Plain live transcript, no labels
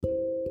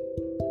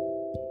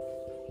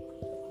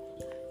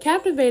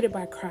Captivated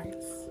by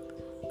Christ.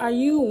 Are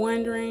you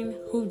wondering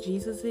who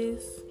Jesus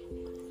is?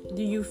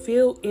 Do you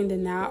feel in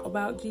denial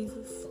about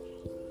Jesus?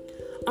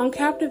 On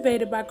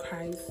Captivated by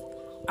Christ,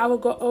 I will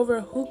go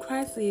over who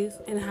Christ is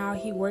and how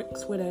he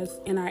works with us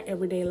in our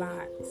everyday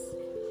lives.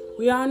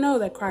 We all know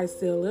that Christ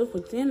still lives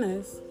within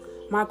us.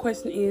 My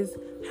question is,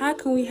 how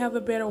can we have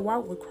a better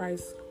walk with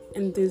Christ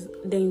in this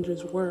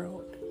dangerous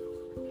world?